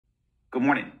Good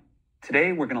morning.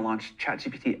 Today, we're going to launch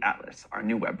ChatGPT Atlas, our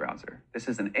new web browser. This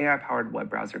is an AI-powered web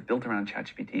browser built around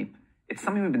ChatGPT. It's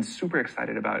something we've been super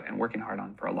excited about and working hard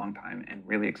on for a long time, and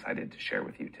really excited to share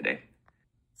with you today.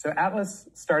 So Atlas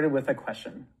started with a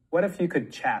question. What if you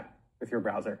could chat with your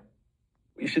browser?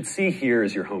 What you should see here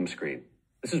is your home screen.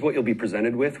 This is what you'll be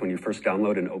presented with when you first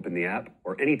download and open the app,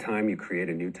 or anytime you create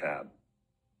a new tab.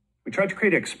 We tried to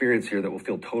create an experience here that will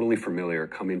feel totally familiar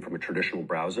coming from a traditional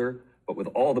browser, but with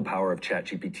all the power of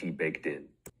ChatGPT baked in.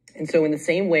 And so in the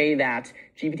same way that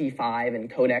GPT-5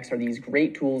 and Codex are these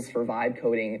great tools for vibe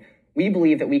coding, we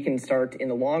believe that we can start in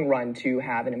the long run to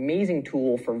have an amazing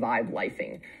tool for vibe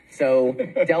lifing. So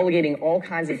delegating all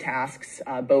kinds of tasks,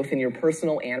 both in your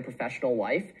personal and professional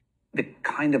life. The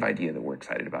kind of idea that we're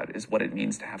excited about is what it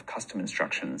means to have custom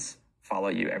instructions follow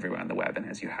you everywhere on the web. And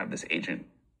as you have this agent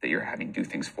that you're having do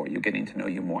things for you, getting to know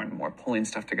you more and more, pulling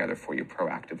stuff together for you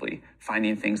proactively,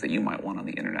 finding things that you might want on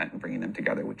the internet and bringing them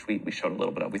together, which we showed a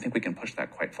little bit of. We think we can push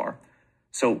that quite far.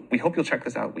 So we hope you'll check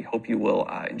this out. We hope you will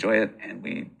enjoy it. And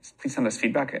please send us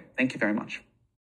feedback. Thank you very much.